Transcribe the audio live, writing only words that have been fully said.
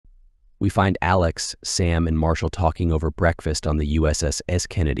we find Alex, Sam, and Marshall talking over breakfast on the USSS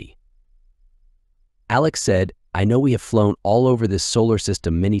Kennedy. Alex said, "I know we have flown all over this solar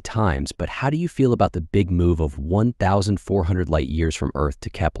system many times, but how do you feel about the big move of 1,400 light years from Earth to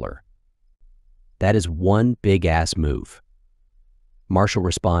Kepler? That is one big-ass move." Marshall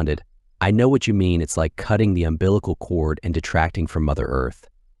responded, "I know what you mean. It's like cutting the umbilical cord and detracting from Mother Earth."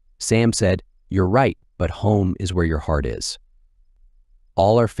 Sam said, "You're right, but home is where your heart is.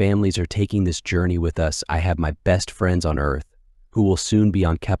 All our families are taking this journey with us. I have my best friends on Earth who will soon be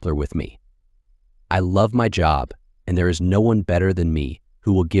on Kepler with me. I love my job, and there is no one better than me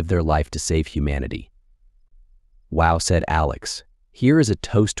who will give their life to save humanity." "Wow," said Alex. "Here is a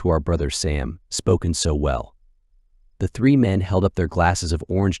toast to our brother Sam, spoken so well." The three men held up their glasses of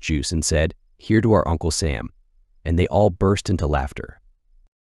orange juice and said, "Here to our Uncle Sam," and they all burst into laughter.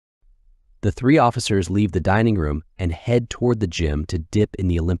 The three officers leave the dining room and head toward the gym to dip in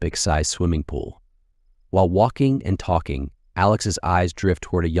the Olympic-sized swimming pool. While walking and talking, Alex's eyes drift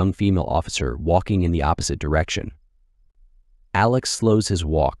toward a young female officer walking in the opposite direction. Alex slows his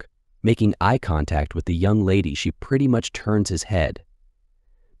walk, making eye contact with the young lady. She pretty much turns his head.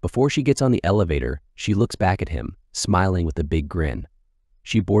 Before she gets on the elevator, she looks back at him, smiling with a big grin.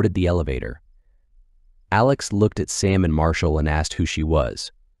 She boarded the elevator. Alex looked at Sam and Marshall and asked who she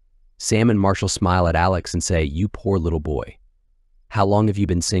was. Sam and Marshall smile at Alex and say, "You poor little boy." "How long have you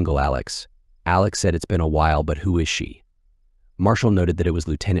been single, Alex?" Alex said, "It's been a while, but who is she?" Marshall noted that it was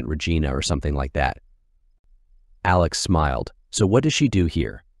Lieutenant Regina or something like that. Alex smiled. "So what does she do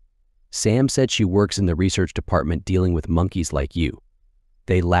here?" Sam said she works in the research department dealing with monkeys like you.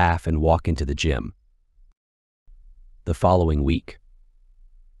 They laugh and walk into the gym. The following week,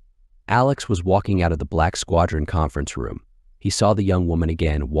 Alex was walking out of the Black Squadron conference room. He saw the young woman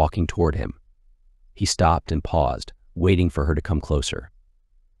again walking toward him. He stopped and paused, waiting for her to come closer.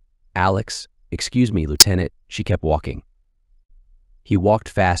 "Alex, excuse me, Lieutenant," she kept walking. He walked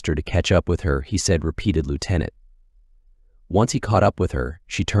faster to catch up with her. He said, repeated, "Lieutenant." Once he caught up with her,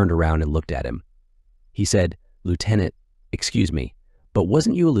 she turned around and looked at him. He said, "Lieutenant, excuse me, but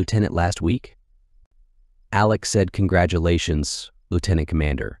wasn't you a lieutenant last week?" Alex said, "Congratulations, Lieutenant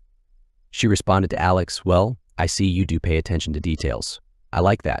Commander." She responded to Alex, "Well, I see you do pay attention to details. I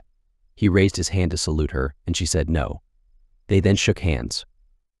like that." He raised his hand to salute her, and she said no. They then shook hands.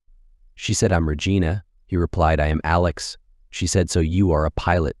 She said, "I'm Regina." He replied, "I am Alex." She said, "So you are a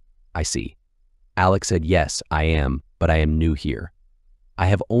pilot, I see." Alex said, "Yes, I am, but I am new here. I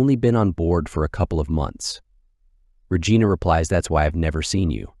have only been on board for a couple of months." Regina replies, "That's why I've never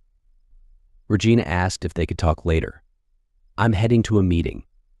seen you." Regina asked if they could talk later. "I'm heading to a meeting."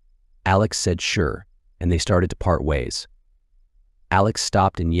 Alex said, "Sure," and they started to part ways. Alex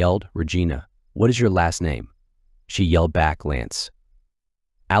stopped and yelled, "Regina, what is your last name?" She yelled back, "Lance."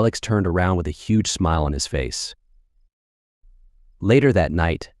 Alex turned around with a huge smile on his face. Later that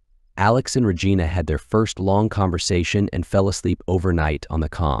night, Alex and Regina had their first long conversation and fell asleep overnight on the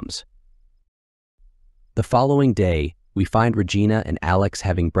comms. The following day, we find Regina and Alex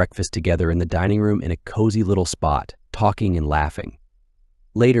having breakfast together in the dining room in a cozy little spot, talking and laughing.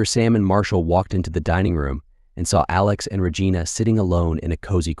 Later, Sam and Marshall walked into the dining room and saw Alex and Regina sitting alone in a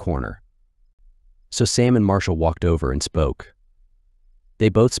cozy corner. So Sam and Marshall walked over and spoke. They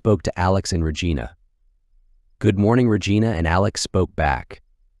both spoke to Alex and Regina. "Good morning, Regina," and Alex spoke back.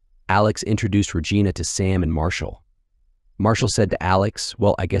 Alex introduced Regina to Sam and Marshall. Marshall said to Alex,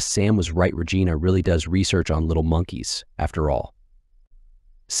 "Well, I guess Sam was right. Regina really does research on little monkeys, after all."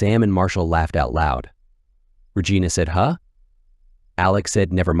 Sam and Marshall laughed out loud. Regina said, "Huh?" Alex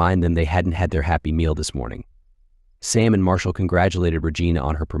said, "Never mind them, they hadn't had their happy meal this morning." Sam and Marshall congratulated Regina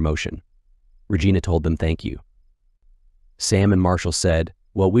on her promotion. Regina told them thank you. Sam and Marshall said,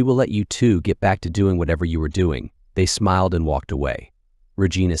 "Well, we will let you two get back to doing whatever you were doing." They smiled and walked away.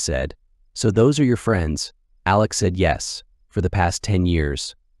 Regina said, "So those are your friends?" Alex said, "Yes, for the past 10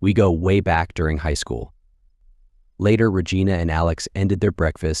 years. We go way back during high school." Later, Regina and Alex ended their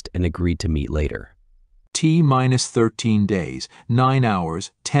breakfast and agreed to meet later. T-13 days, 9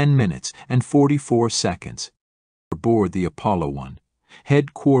 hours, 10 minutes, and 44 seconds. Aboard the Apollo 1,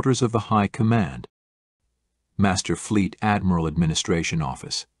 headquarters of the High Command. Master Fleet Admiral Administration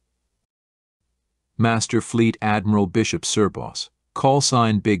Office. Master Fleet Admiral Bishop Serbos, call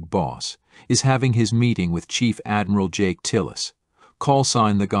sign Big Boss, is having his meeting with Chief Admiral Jake Tillis, call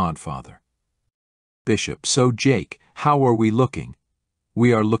sign The Godfather. Bishop, "So Jake, how are we looking?"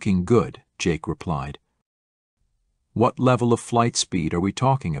 "We are looking good," Jake replied. "What level of flight speed are we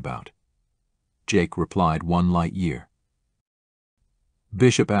talking about?" Jake replied, 1 light year.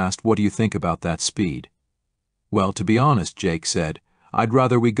 Bishop asked, "What do you think about that speed?" "Well, to be honest," Jake said, I'd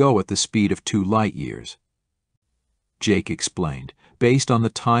rather we go at the speed of 2 light-years. Jake explained, based on the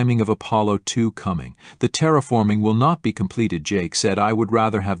timing of Apollo 2 coming, the terraforming will not be completed. Jake said, I would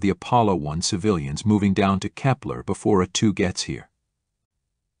rather have the Apollo 1 civilians moving down to Kepler before a 2 gets here.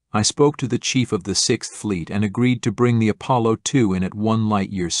 I spoke to the chief of the 6th Fleet and agreed to bring the Apollo 2 in at 1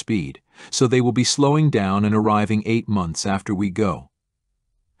 light-year speed, so they will be slowing down and arriving 8 months after we go.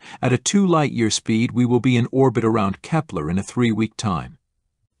 At a 2 light-year speed, we will be in orbit around Kepler in a 3-week time.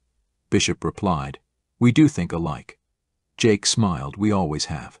 Bishop replied, We do think alike. Jake smiled, we always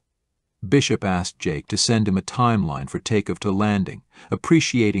have. Bishop asked Jake to send him a timeline for takeoff to landing,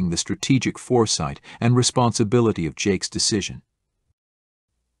 appreciating the strategic foresight and responsibility of Jake's decision.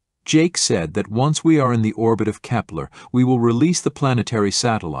 Jake said that once we are in the orbit of Kepler, we will release the planetary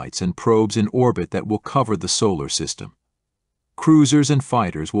satellites and probes in orbit that will cover the solar system. Cruisers and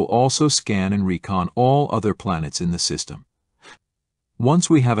fighters will also scan and recon all other planets in the system.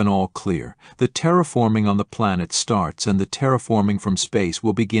 Once we have an all clear, the terraforming on the planet starts and the terraforming from space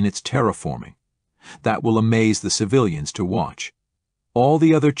will begin its terraforming. That will amaze the civilians to watch. All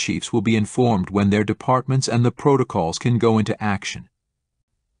the other chiefs will be informed when their departments and the protocols can go into action.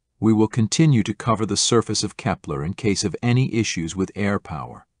 We will continue to cover the surface of Kepler in case of any issues with air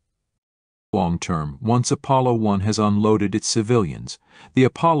power. Long term, once Apollo 1 has unloaded its civilians, the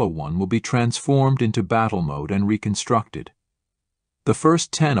Apollo 1 will be transformed into battle mode and reconstructed. The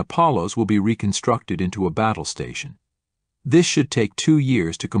first 10 Apollos will be reconstructed into a battle station. This should take 2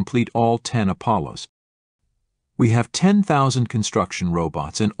 years to complete all 10 Apollos. We have 10,000 construction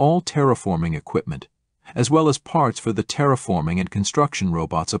robots and all terraforming equipment, as well as parts for the terraforming and construction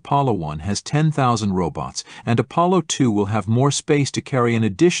robots. Apollo 1 has 10,000 robots, and Apollo 2 will have more space to carry an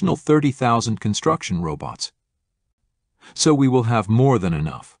additional 30,000 construction robots. So we will have more than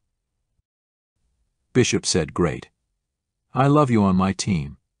enough. Bishop said, Great. I love you on my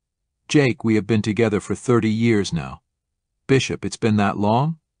team. Jake, we have been together for 30 years now. Bishop, it's been that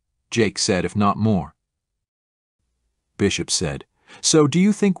long? Jake said, if not more. Bishop said, So do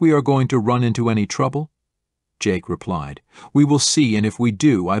you think we are going to run into any trouble? Jake replied, We will see, and if we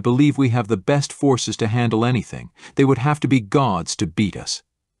do, I believe we have the best forces to handle anything. They would have to be gods to beat us.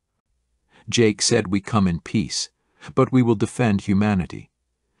 Jake said, We come in peace, but we will defend humanity.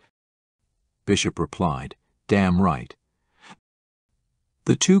 Bishop replied, Damn right.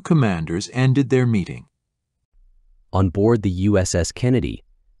 The 2 commanders ended their meeting. On board the USS Kennedy,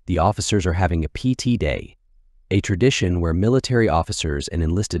 the officers are having a PT day, a tradition where military officers and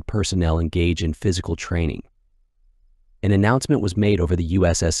enlisted personnel engage in physical training. An announcement was made over the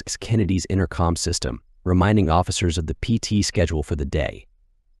USS Kennedy's intercom system, reminding officers of the PT schedule for the day.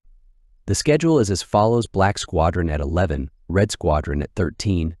 The schedule is as follows: Black Squadron at 11, Red Squadron at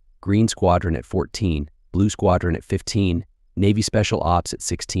 13, Green Squadron at 14, Blue Squadron at 15, Navy Special Ops at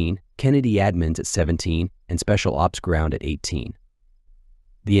 16, Kennedy Admins at 17, and Special Ops Ground at 18.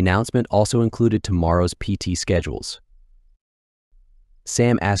 The announcement also included tomorrow's PT schedules.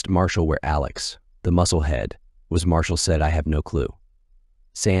 Sam asked Marshall where Alex, the musclehead, was. Marshall said, I have no clue.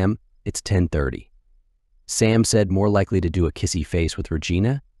 Sam, it's 10:30. Sam said, more likely to do a kissy face with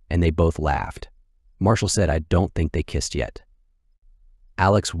Regina, and they both laughed. Marshall said, I don't think they kissed yet.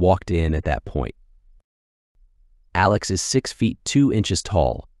 Alex walked in at that point. Alex is 6 feet 2 inches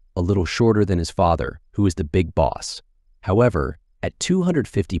tall, a little shorter than his father, who is the big boss. However, at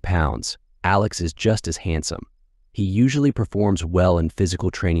 250 pounds, Alex is just as handsome. He usually performs well in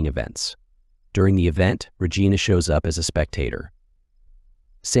physical training events. During the event, Regina shows up as a spectator.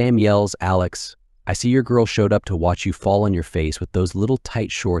 Sam yells, Alex, I see your girl showed up to watch you fall on your face with those little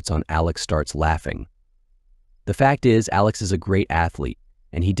tight shorts on. Alex starts laughing. The fact is, Alex is a great athlete,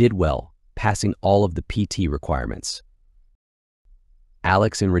 and he did well, passing all of the PT requirements.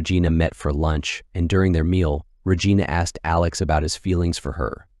 Alex and Regina met for lunch, and during their meal, Regina asked Alex about his feelings for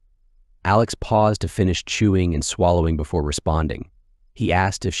her. Alex paused to finish chewing and swallowing before responding. He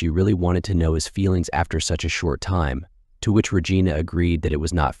asked if she really wanted to know his feelings after such a short time, to which Regina agreed that it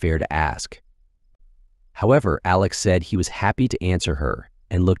was not fair to ask. However, Alex said he was happy to answer her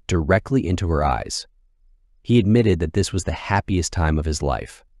and looked directly into her eyes. He admitted that this was the happiest time of his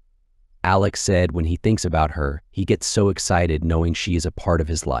life. Alex said when he thinks about her, he gets so excited knowing she is a part of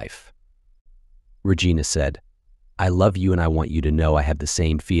his life. Regina said, I love you and I want you to know I have the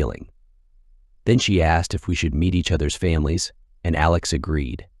same feeling. Then she asked if we should meet each other's families, and Alex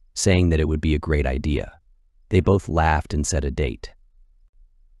agreed, saying that it would be a great idea. They both laughed and set a date.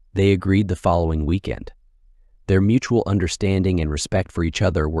 They agreed the following weekend. Their mutual understanding and respect for each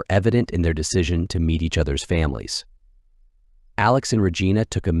other were evident in their decision to meet each other's families. Alex and Regina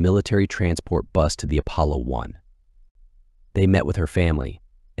took a military transport bus to the Apollo 1. They met with her family,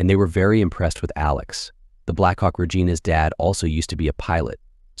 and they were very impressed with Alex. The Black Hawk Regina's dad also used to be a pilot,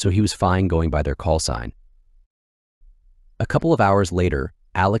 so he was fine going by their call sign. A couple of hours later,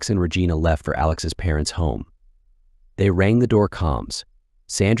 Alex and Regina left for Alex's parents' home. They rang the door comms.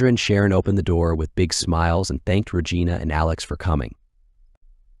 Sandra and Sharon opened the door with big smiles and thanked Regina and Alex for coming.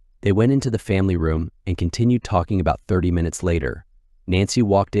 They went into the family room and continued talking. About 30 minutes later, Nancy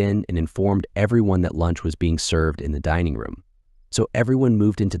walked in and informed everyone that lunch was being served in the dining room. So everyone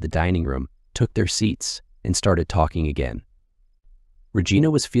moved into the dining room, took their seats, and started talking again. Regina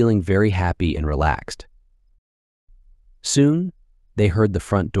was feeling very happy and relaxed. Soon, they heard the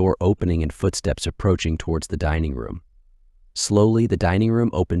front door opening and footsteps approaching towards the dining room. Slowly, the dining room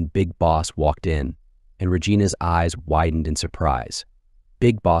opened. Big Boss walked in, and Regina's eyes widened in surprise.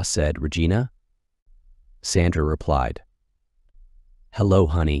 Big Boss said, "Regina?" Sandra replied, "Hello,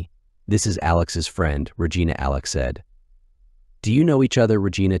 honey. This is Alex's friend," Regina. Alex said. "Do you know each other?"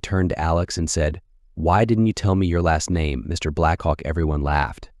 Regina turned to Alex and said, "Why didn't you tell me your last name, Mr. Blackhawk?" Everyone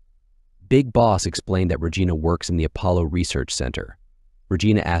laughed. Big Boss explained that Regina works in the Apollo Research Center.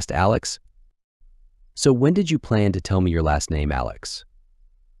 Regina asked Alex, "So when did you plan to tell me your last name, Alex?"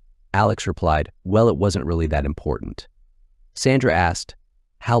 Alex replied, "Well, it wasn't really that important." Sandra asked,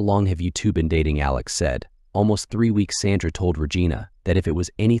 "How long have you two been dating?" Alex said, "Almost 3 weeks." Sandra told Regina that if it was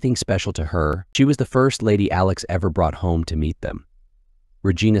anything special to her, she was the first lady Alex ever brought home to meet them.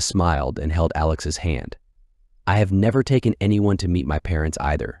 Regina smiled and held Alex's hand. "I have never taken anyone to meet my parents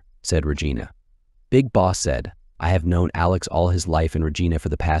either," said Regina. Big Boss said, "I have known Alex all his life and Regina for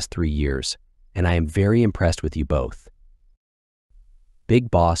the past 3 years, and I am very impressed with you both." Big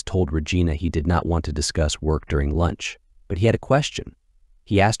Boss told Regina he did not want to discuss work during lunch, but he had a question.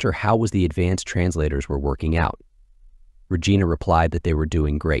 He asked her how the advanced translators were working out. Regina replied that they were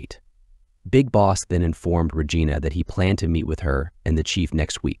doing great. Big Boss then informed Regina that he planned to meet with her and the chief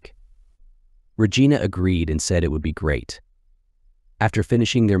next week. Regina agreed and said it would be great. After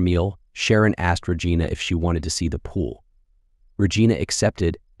finishing their meal, Sharon asked Regina if she wanted to see the pool. Regina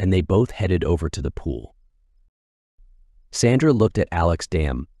accepted, and they both headed over to the pool. Sandra looked at Alex.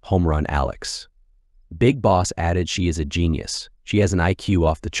 "Damn, home run, Alex." Big Boss added, "She is a genius. She has an IQ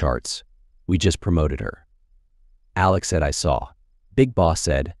off the charts. We just promoted her." Alex said, "I saw." Big Boss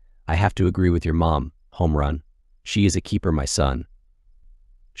said, "I have to agree with your mom. Home run. She is a keeper, my son.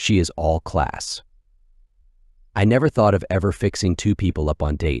 She is all class. I never thought of ever fixing 2 people up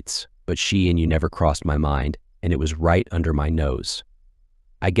on dates, but she and you never crossed my mind, and it was right under my nose.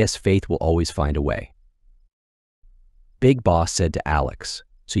 I guess fate will always find a way." Big Boss said to Alex,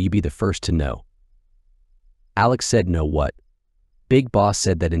 "So you be the first to know." Alex said, "Know what?" Big Boss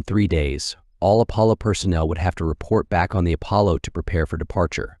said that in 3 days, all Apollo personnel would have to report back on the Apollo to prepare for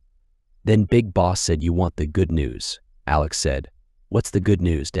departure. Then Big Boss said, "You want the good news?" Alex said, "What's the good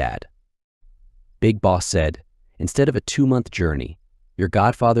news, Dad?" Big Boss said, "Instead of a 2-month journey, your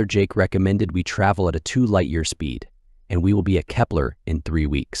godfather Jake recommended we travel at a 2 light-year speed, and we will be at Kepler in 3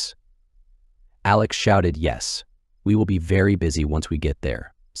 weeks." Alex shouted, "Yes, we will be very busy once we get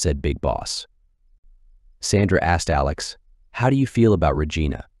there," said Big Boss. Sandra asked Alex, "How do you feel about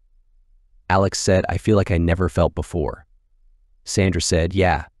Regina?" Alex said, "I feel like I never felt before." Sandra said,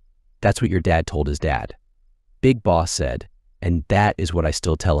 "Yeah, that's what your dad told his dad." Big Boss said, "And that is what I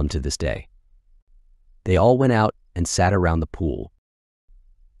still tell him to this day." They all went out and sat around the pool.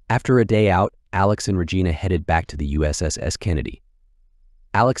 After a day out, Alex and Regina headed back to the USSS Kennedy.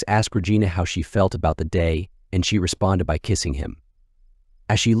 Alex asked Regina how she felt about the day, and she responded by kissing him.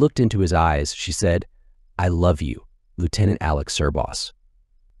 As she looked into his eyes, she said, "I love you, Lieutenant Alex Serbos."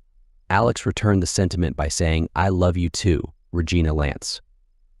 Alex returned the sentiment by saying, "I love you too, Regina Lance."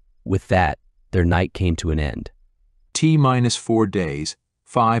 With that, their night came to an end. T-4 days,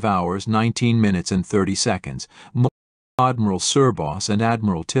 5 hours, 19 minutes and 30 seconds. Admiral Serbos and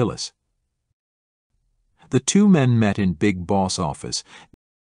Admiral Tillis. The 2 men met in Big Boss' office.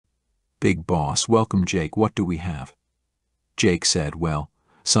 "Big Boss, welcome, Jake. What do we have?" Jake said, "Well,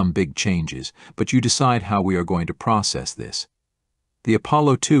 some big changes, but you decide how we are going to process this. The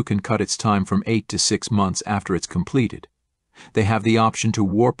Apollo 2 can cut its time from 8 to 6 months after it's completed. They have the option to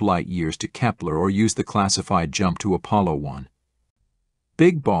warp light years to Kepler or use the classified jump to Apollo 1.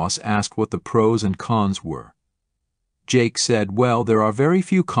 Big Boss asked what the pros and cons were. Jake said, "Well, there are very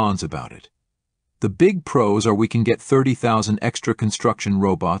few cons about it. The big pros are we can get 30,000 extra construction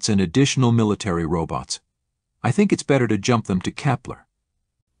robots and additional military robots. I think it's better to jump them to Kepler.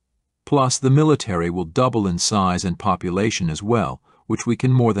 Plus, the military will double in size and population as well, which we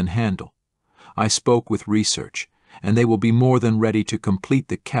can more than handle. I spoke with research, and they will be more than ready to complete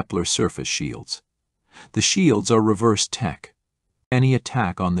the Kepler surface shields. The shields are reverse tech. Any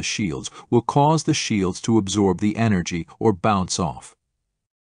attack on the shields will cause the shields to absorb the energy or bounce off.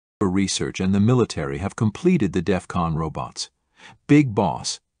 Research and the military have completed the DEFCON robots. Big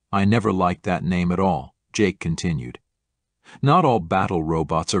Boss, I never liked that name at all, Jake continued. Not all battle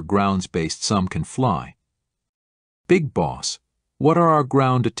robots are grounds-based, some can fly. Big Boss, what are our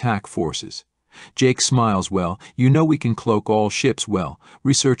ground attack forces? Jake smiles. Well, you know we can cloak all ships well.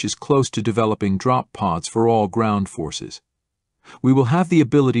 Research is close to developing drop pods for all ground forces. We will have the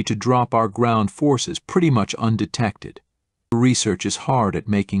ability to drop our ground forces pretty much undetected. Research is hard at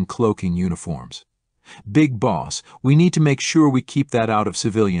making cloaking uniforms. Big Boss, we need to make sure we keep that out of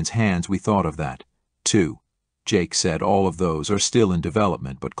civilians' hands. We thought of that, too. Jake said all of those are still in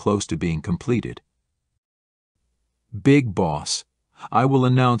development but close to being completed. Big Boss, I will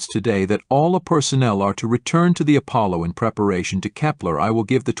announce today that all personnel are to return to the Apollo in preparation to Kepler. I will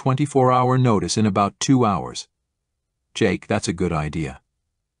give the 24-hour notice in about 2 hours. Jake, that's a good idea.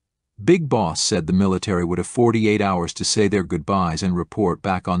 Big Boss said the military would have 48 hours to say their goodbyes and report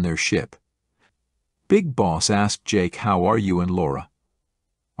back on their ship. Big Boss asked Jake, how are you and Laura?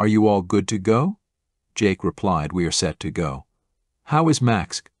 Are you all good to go? Jake replied, we are set to go. How is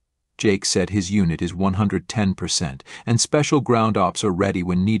Max? Jake said his unit is 110% and special ground ops are ready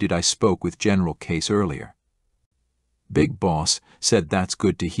when needed. I spoke with General Case earlier. Big Boss said that's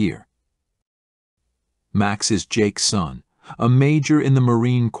good to hear. Max is Jake's son, a major in the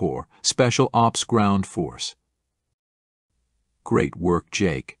Marine Corps, Special Ops Ground Force. Great work,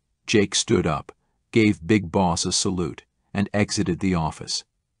 Jake. Jake stood up, gave Big Boss a salute, and exited the office.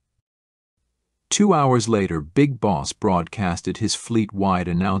 2 hours later, Big Boss broadcasted his fleet-wide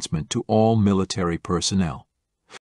announcement to all military personnel.